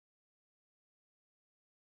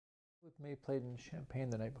With me played in Champaign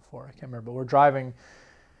the night before. I can't remember. But we're driving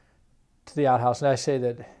to the Outhouse, and I say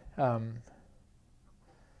that I'm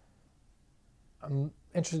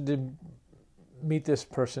interested to meet this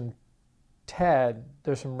person, Ted.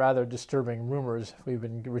 There's some rather disturbing rumors we've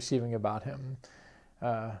been receiving about him.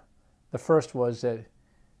 The first was that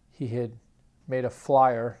he had made a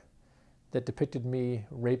flyer that depicted me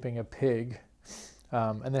raping a pig,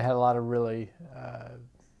 and then had a lot of really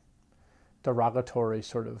derogatory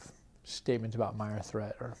sort of statements about minor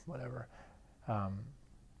threat or whatever.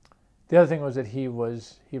 The other thing was that he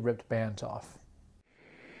ripped bands off.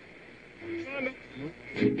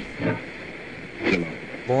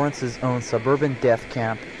 Lawrence's own suburban death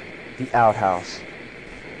camp, the Outhouse.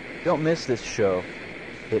 Don't miss this show.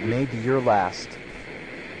 It may be your last.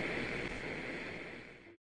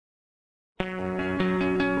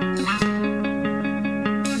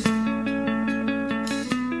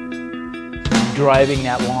 Driving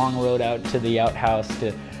that long road out to the Outhouse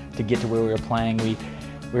to get to where we were playing, we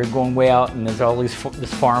were going way out, and there's all this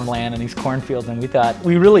farmland and these cornfields, and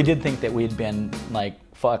we really did think that we'd been like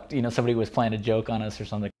fucked. You know, somebody was playing a joke on us or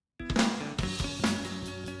something.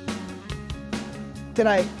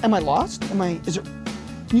 Am I lost? We've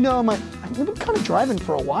been kind of driving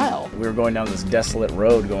for a while. We were going down this desolate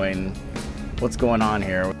road going, what's going on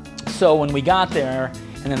here? So when we got there,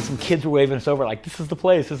 and then some kids were waving us over like, this is the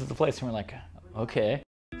place, and we're like, okay.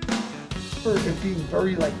 For it being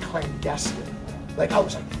very like clandestine. Like I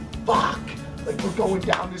was like, fuck! Like we're going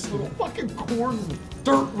down this little fucking corn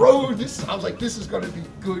dirt road. I was like, this is gonna be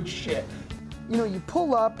good shit. You know, you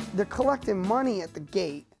pull up, they're collecting money at the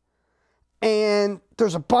gate, and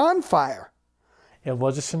there's a bonfire. It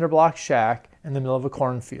was a cinder block shack in the middle of a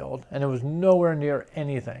cornfield, and it was nowhere near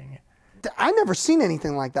anything. I never seen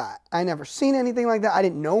anything like that. I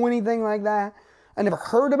didn't know anything like that. I never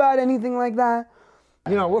heard about anything like that.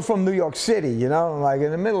 You know, we're from New York City, you know, like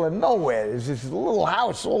in the middle of nowhere. There's this little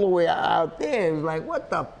house all the way out there. It's like, what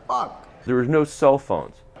the fuck? There was no cell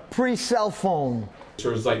phones. Pre-cell phone.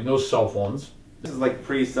 There was like no cell phones. This is like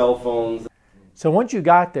pre-cell phones. So once you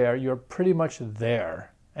got there, you're pretty much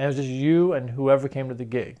there. And it was just you and whoever came to the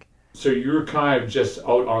gig. So you were kind of just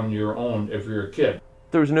out on your own if you're a kid.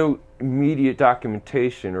 There was no immediate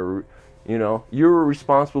documentation, or, you know, you were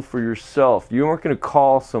responsible for yourself. You weren't going to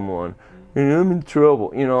call someone, and I'm in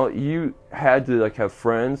trouble. You know, you had to like have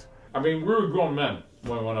friends. I mean, we were grown men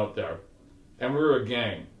when we went out there, and we were a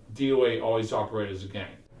gang. D.O.A. always operated as a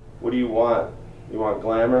gang. What do you want? You want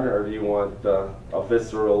glamour, or do you want a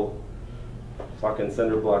visceral fucking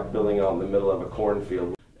cinder block building out in the middle of a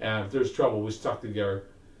cornfield? And if there's trouble, we stuck together.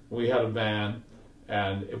 We had a van,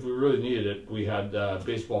 and if we really needed it, we had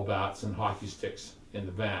baseball bats and hockey sticks in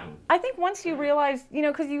the van. I think once you realize, you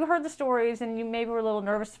know, because you heard the stories and you maybe were a little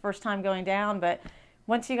nervous the first time going down, but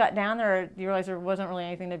once you got down there, you realized there wasn't really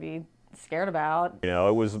anything to be scared about. You know,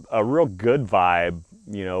 it was a real good vibe,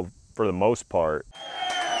 you know, for the most part.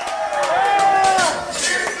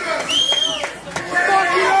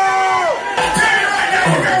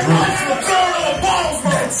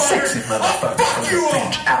 That sexy motherfucker from the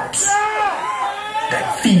French Alps.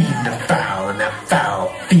 That fiend of foul and that foul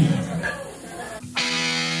fiend.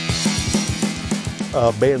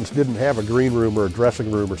 Bands didn't have a green room or a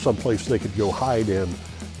dressing room or someplace they could go hide in.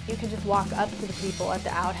 You could just walk up to the people at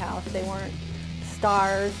the Outhouse. They weren't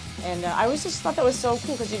stars. And I always just thought that was so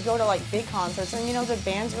cool, because you'd go to like big concerts and, you know, the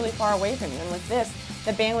band's really far away from you. And with this,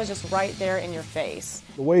 the band was just right there in your face.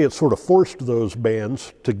 The way it sort of forced those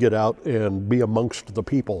bands to get out and be amongst the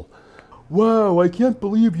people. Wow, I can't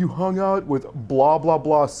believe you hung out with blah, blah,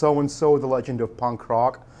 blah, so-and-so, the legend of punk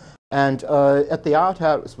rock. And at the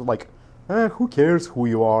Outhouse, like, who cares who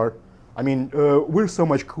you are? I mean, we're so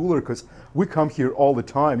much cooler because we come here all the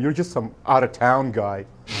time. You're just some out-of-town guy.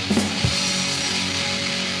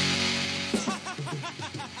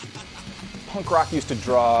 Punk rock used to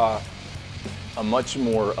draw a much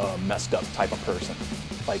more messed up type of person.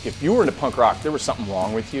 Like, if you were into punk rock, there was something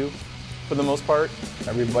wrong with you, for the most part.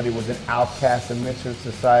 Everybody was an outcast in Mission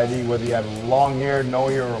society, whether you have long hair, no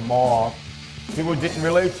hair, or mauve. People didn't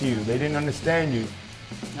relate to you. They didn't understand you.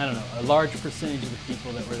 I don't know, a large percentage of the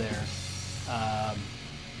people that were there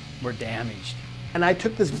were damaged. And I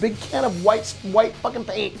took this big can of white fucking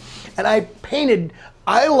paint, and I painted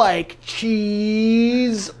 "I like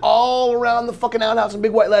cheese" all around the fucking Outhouse in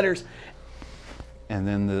big white letters. And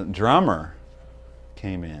then the drummer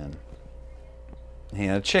came in. He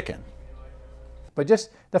had a chicken. But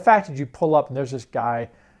just the fact that you pull up and there's this guy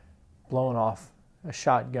blowing off a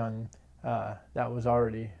shotgun, that was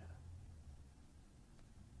already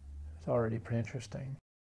pretty interesting.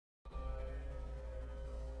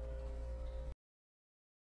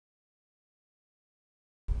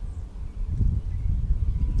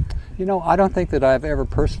 You know, I don't think that I've ever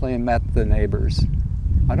personally met the neighbors.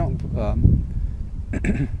 I don't.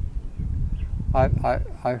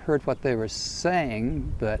 I heard what they were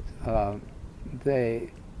saying, but I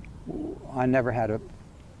never had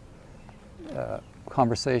a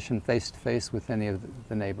conversation face to face with any of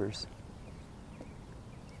the neighbors.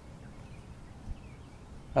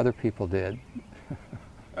 Other people did.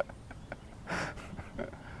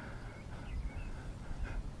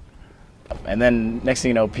 And then next thing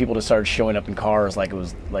you know, people just started showing up in cars like it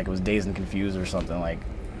was Dazed and Confused or something, like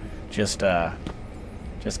just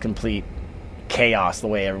complete chaos the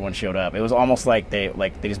way everyone showed up. It was almost like they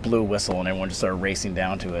just blew a whistle and everyone just started racing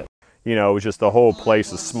down to it. You know, it was just the whole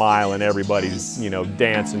place is smiling, everybody's, you know,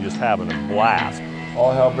 dancing, just having a blast.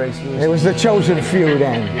 All hell breaks loose. It was the chosen few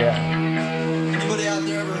then. Yeah. Anybody out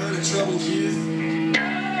there ever heard of Troubled Youth?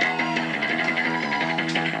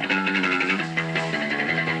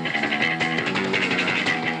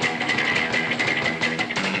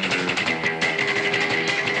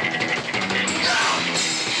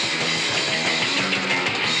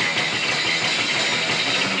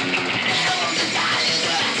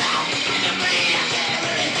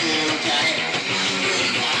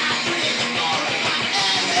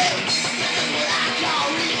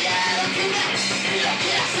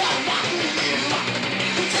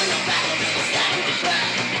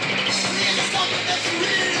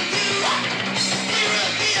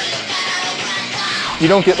 You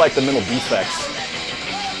don't get like the mental defects,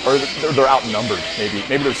 or they're outnumbered. Maybe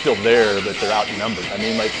they're still there, but they're outnumbered. I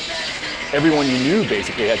mean, like everyone you knew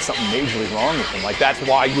basically had something majorly wrong with them. Like that's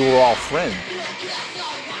why you were all friends.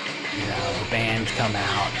 You know, the bands come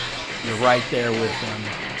out, you're right there with them.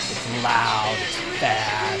 It's loud, it's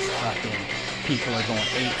fast, fucking people are going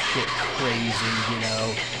ape shit crazy. You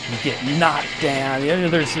know, you get knocked down. You know,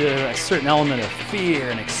 there's a certain element of fear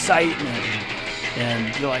and excitement.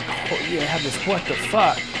 And you're like, oh, you have this what the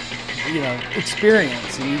fuck, you know,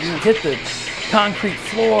 experience. And you hit the concrete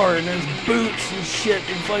floor and there's boots and shit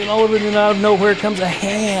and fucking all of it, and out of nowhere comes a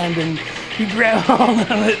hand and you grab hold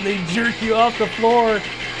of it and they jerk you off the floor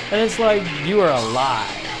and it's like you are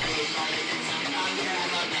alive.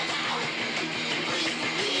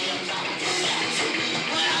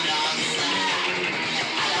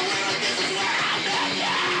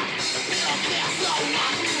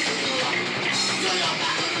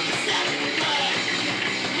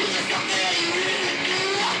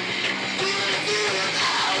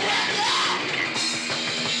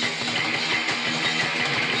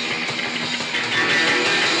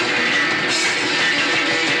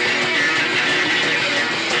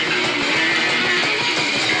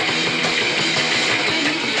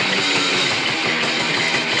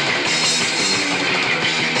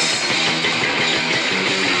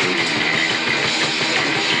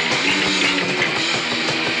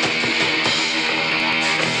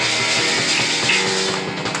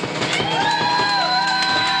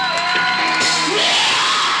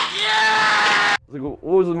 Like, what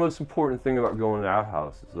was the most important thing about going to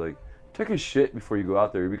Outhouse? It's like, take a shit before you go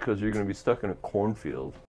out there because you're going to be stuck in a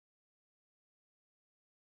cornfield.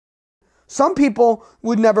 Some people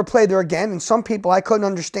would never play there again, and some people I couldn't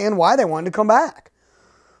understand why they wanted to come back.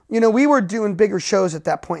 You know, we were doing bigger shows at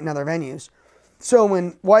that point in other venues. So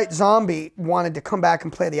when White Zombie wanted to come back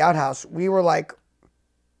and play the Outhouse, we were like,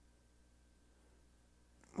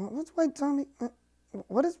 what's White Zombie?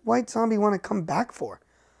 What does White Zombie want to come back for?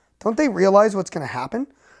 Don't they realize what's going to happen?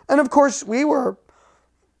 And of course, we were,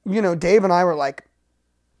 you know, Dave and I were like,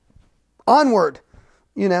 onward,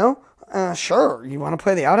 you know, sure, you want to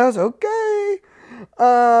play the Outhouse? Okay.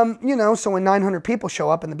 You know, so when 900 people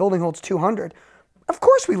show up and the building holds 200, of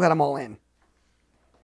course we let them all in.